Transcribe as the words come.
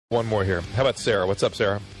One more here. How about Sarah? What's up,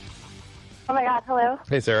 Sarah? Oh my God! Hello.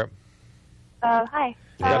 Hey, Sarah. Hi.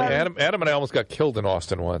 Adam and I almost got killed in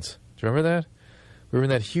Austin once. Do you remember that? We were in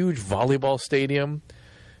that huge volleyball stadium,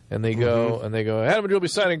 and they go, Adam and you'll be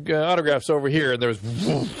signing autographs over here, and there was.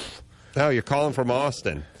 Woof. Oh, you're calling from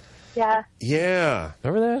Austin. Yeah. Yeah.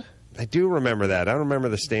 Remember that? I do remember that. I don't remember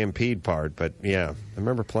the Stampede part, but yeah, I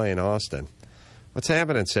remember playing Austin. What's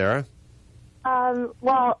happening, Sarah?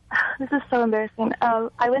 Well, this is so embarrassing.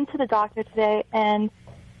 I went to the doctor today, and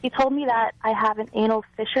he told me that I have an anal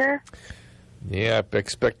fissure. Yeah, I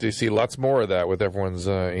expect to see lots more of that with everyone's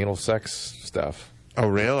anal sex stuff. Oh,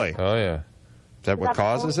 really? Oh, yeah. Is that what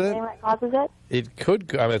causes it? That causes it? It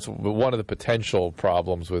could. I mean, it's one of the potential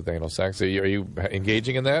problems with anal sex. Are you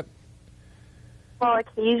engaging in that? Well,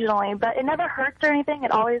 occasionally, but it never hurts or anything.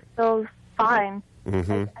 It always feels fine.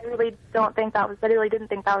 Mm-hmm. I really didn't think that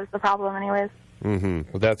was the problem, anyways.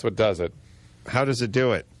 Mm-hmm. Well, that's what does it. How does it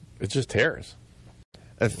do it? It just tears.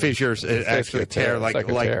 Fissures actually tear like a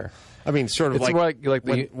tear. I mean, sort of it's like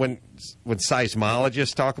when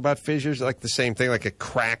seismologists talk about fissures, like the same thing, like a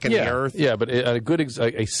crack in the earth. Yeah, but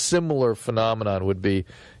a similar phenomenon would be,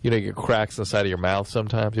 you get cracks in the side of your mouth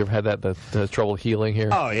sometimes. You ever had that trouble healing here?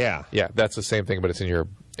 Oh, yeah. Yeah, that's the same thing, but it's in your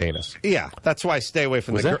anus. Yeah, that's why I stay away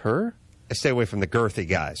from Was that her? I stay away from the girthy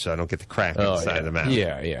guys so I don't get the crack inside of the mouth.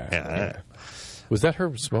 Yeah. Was that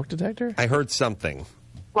her smoke detector? I heard something.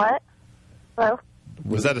 What? Hello?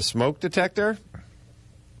 Was that a smoke detector?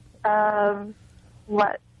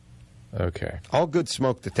 What? Okay. All good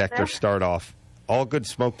smoke detectors start off. All good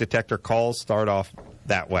smoke detector calls start off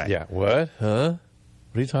that way. Yeah. What? Huh?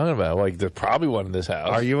 What are you talking about? Like, there's probably one in this house.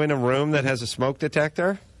 Are you in a room that has a smoke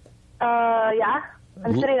detector? Yeah.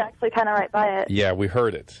 I'm sitting actually kind of right by it. Yeah, we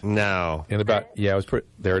heard it. No. It was pretty.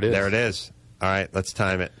 There it is. There it is. All right, let's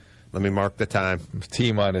time it. Let me mark the time.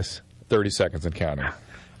 T-minus 30 seconds and counting.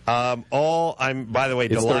 I'm, by the way,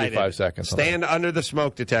 it's delighted. 35 seconds. Stand under the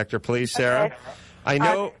smoke detector, please, Sarah.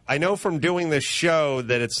 Okay. I know from doing this show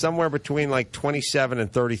that it's somewhere between like 27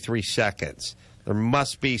 and 33 seconds. There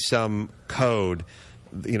must be some code.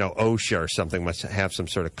 OSHA or something must have some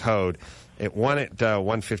sort of code. It won at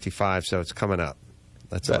 1:55, so it's coming up.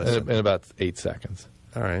 Let's listen. In about 8 seconds.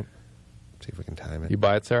 All right. See if we can time it. You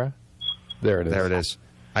buy it, Sarah? There it is. There it is.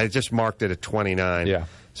 I just marked it at 29. Yeah.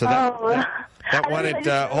 So that one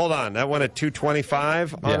at hold on. That one at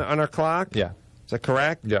 2:25 on our clock. Yeah. Is that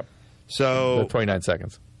correct? Yep. So 29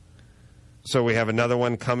 seconds. So we have another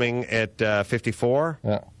one coming at 54.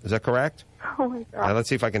 Yeah. Is that correct? Oh my God. Let's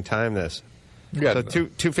see if I can time this. Yeah. So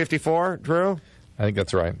 2:54, Drew. I think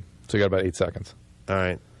that's right. So you got about 8 seconds. All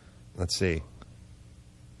right. Let's see.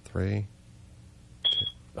 3. 2.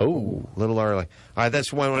 Oh, A little early. All right.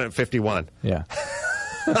 That's one at 51. yeah.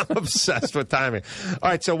 I'm obsessed with timing. All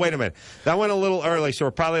right, so wait a minute. That went a little early, so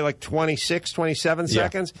we're probably like 26, 27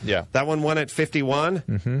 seconds. Yeah. That one won at 51.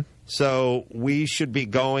 Mm-hmm. So we should be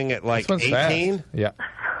going at like 18. Fast. Yeah.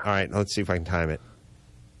 All right, let's see if I can time it.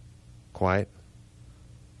 Quiet.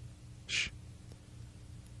 Shh.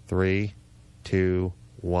 3, 2,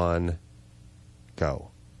 1,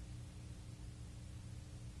 go.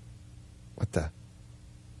 What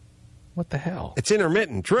the hell? It's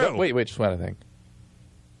intermittent, Drew. Wait, just one thing.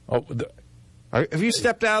 Oh, Have you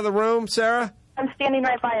stepped out of the room, Sarah? I'm standing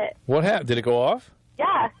right by it. what happened? Did it go off?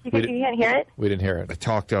 Yeah. You can't hear it? We didn't hear it. I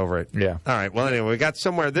talked over it. Yeah. All right, well, anyway, we got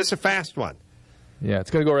somewhere. This is a fast one. Yeah,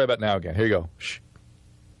 it's going to go right about now again. Here you go. Shh.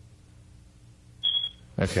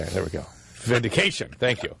 Okay, there we go. Vindication.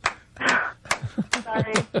 Thank you.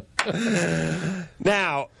 Sorry.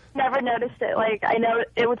 Now, Never noticed it. Like, I know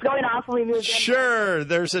it was going off when we moved in. sure,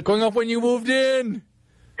 there's a... Going off when you moved in.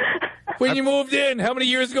 When you moved in. How many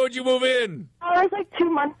years ago did you move in? Oh, it was like 2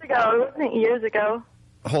 months ago. It wasn't years ago.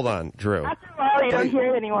 Hold on, Drew. After a while, you don't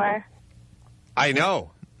hear it anymore. I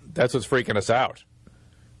know. That's what's freaking us out.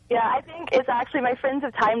 Yeah, I think it's actually, my friends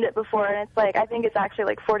have timed it before, and it's like, I think it's actually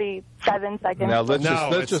like 47 seconds. Now, It's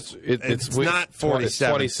not 47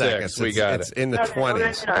 26. seconds. We got it's it. in the Okay, we're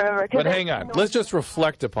 20s. gonna remember, 'cause But hang on. Let's just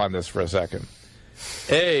reflect upon this for a second.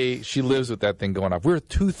 A, she lives with that thing going off. We're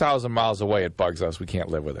 2,000 miles away. It bugs us. We can't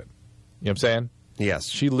live with it. You know what I'm saying? Yes.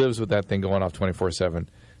 She lives with that thing going off 24/7,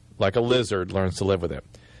 like a lizard learns to live with it.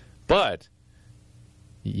 But,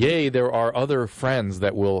 yay, there are other friends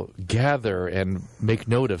that will gather and make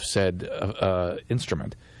note of said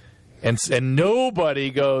instrument. And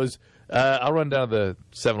nobody goes, I'll run down to the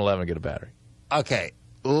 7-Eleven and get a battery. Okay.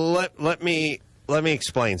 Let me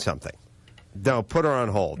explain something. No, put her on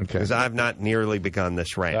hold, because I've not nearly begun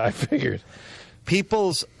this rant. I figured.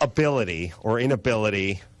 People's ability or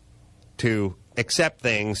inability to accept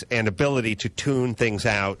things and ability to tune things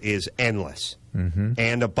out is endless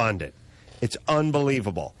and abundant. It's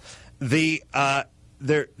unbelievable. You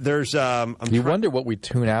wonder what we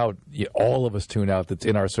tune out, all of us tune out, that's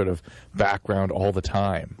in our sort of background all the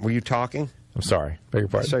time. Were you talking? I'm sorry. Beg your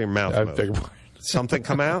pardon. I saw your mouth move. Beg your pardon. Something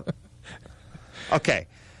come out? Okay.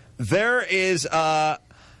 There is UL,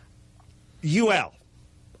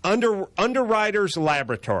 Underwriters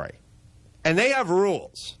Laboratory, and they have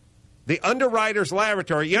rules. The Underwriters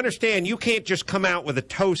Laboratory, you understand, you can't just come out with a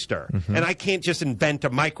toaster, and I can't just invent a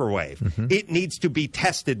microwave. It needs to be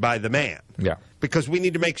tested by the man. Yeah. Because we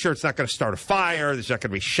need to make sure it's not going to start a fire, there's not going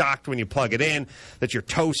to be shocked when you plug it in, that your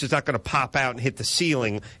toast is not going to pop out and hit the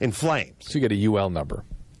ceiling in flames. So you get a UL number.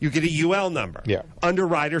 You get a UL number. Yeah.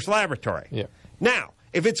 Underwriters Laboratory. Yeah. Now,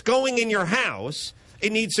 if it's going in your house,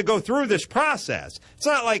 it needs to go through this process. It's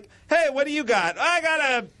not like, hey, what do you got? I got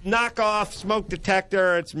a knockoff smoke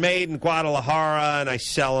detector. It's made in Guadalajara, and I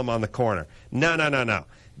sell them on the corner. No, no, no, no.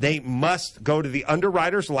 They must go to the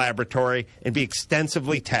Underwriters Laboratory and be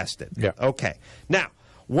extensively tested. Yeah. Okay. Now,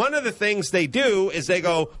 one of the things they do is they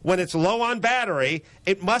go, when it's low on battery,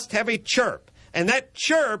 it must have a chirp. And that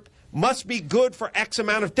chirp must be good for X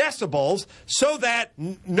amount of decibels so that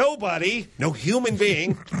nobody, no human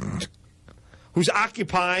being, who's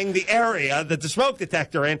occupying the area that the smoke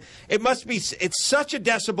detector in, it's such a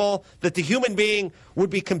decibel that the human being would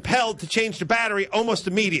be compelled to change the battery almost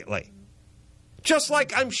immediately. Just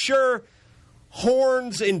like I'm sure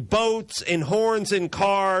horns in boats and horns in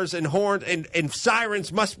cars and horns and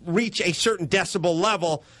sirens must reach a certain decibel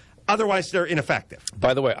level, otherwise they're ineffective.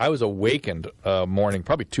 By the way, I was awakened morning,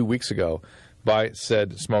 probably 2 weeks ago, by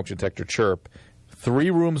said smoke detector chirp 3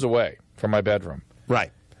 rooms away from my bedroom.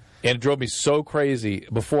 Right. And it drove me so crazy,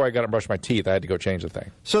 before I got to brush my teeth, I had to go change the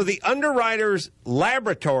thing. So the Underwriters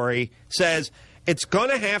Laboratory says it's going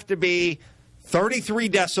to have to be 33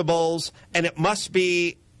 decibels, and it must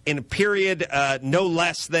be in a period no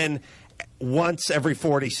less than once every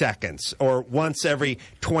 40 seconds or once every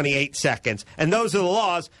 28 seconds. And those are the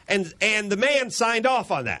laws, and the man signed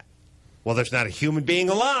off on that. Well, there's not a human being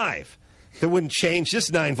alive that wouldn't change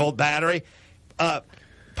this 9-volt battery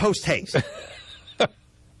post-haste.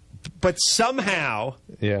 But somehow,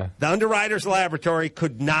 the Underwriters Laboratory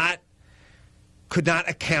could not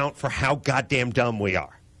account for how goddamn dumb we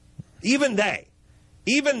are. Even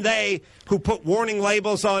they who put warning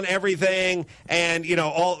labels on everything, and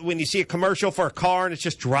when you see a commercial for a car and it's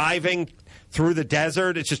just driving through the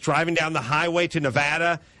desert, it's just driving down the highway to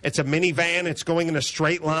Nevada. It's a minivan. It's going in a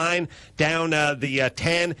straight line down the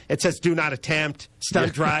 10. It says "Do not attempt."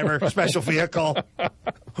 Stunt driver, special vehicle.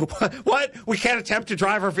 What? We can't attempt to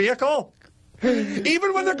drive our vehicle?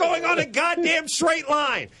 Even when they're going on a goddamn straight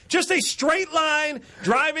line. Just a straight line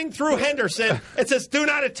driving through Henderson. It says "Do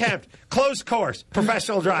not attempt." Closed course.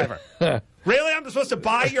 Professional driver. Really? I'm supposed to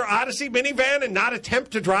buy your Odyssey minivan and not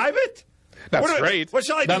attempt to drive it? That's great. What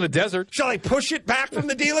shall I do? Not in the desert. Shall I push it back from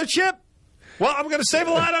the dealership? Well, I'm going to save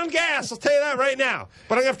a lot on gas. I'll tell you that right now.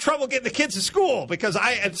 But I'm going to have trouble getting the kids to school because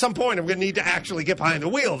at some point, I'm going to need to actually get behind the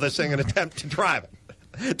wheel of this thing and attempt to drive it.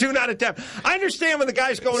 Do not attempt. I understand when the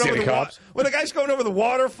guy's going over the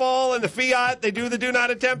waterfall in the Fiat, they do the do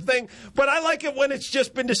not attempt thing. But I like it when it's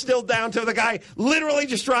just been distilled down to the guy literally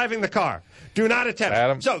just driving the car. Do not attempt.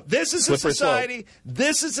 Adam, so this is a society.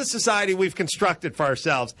 This is a society we've constructed for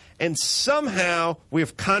ourselves, and somehow we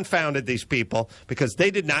have confounded these people because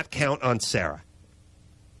they did not count on Sarah.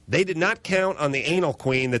 They did not count on the anal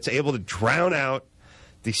queen that's able to drown out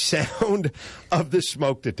the sound of the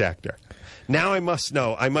smoke detector. Now I must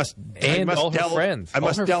know. I must all her friends. I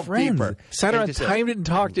must delve deeper. Sat around, timed it, and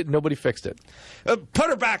talked it, and nobody fixed it. Put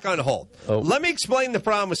her back on hold. Oh. Let me explain the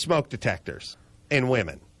problem with smoke detectors and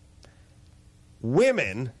women.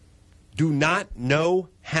 Women do not know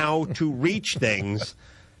how to reach things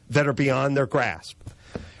that are beyond their grasp.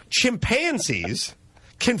 Chimpanzees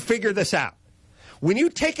can figure this out. When you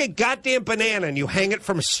take a goddamn banana and you hang it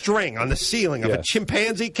from a string on the ceiling of a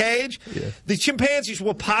chimpanzee cage, the chimpanzees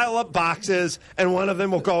will pile up boxes and one of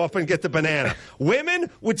them will go up and get the banana.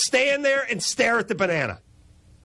 Women would stand there and stare at the banana.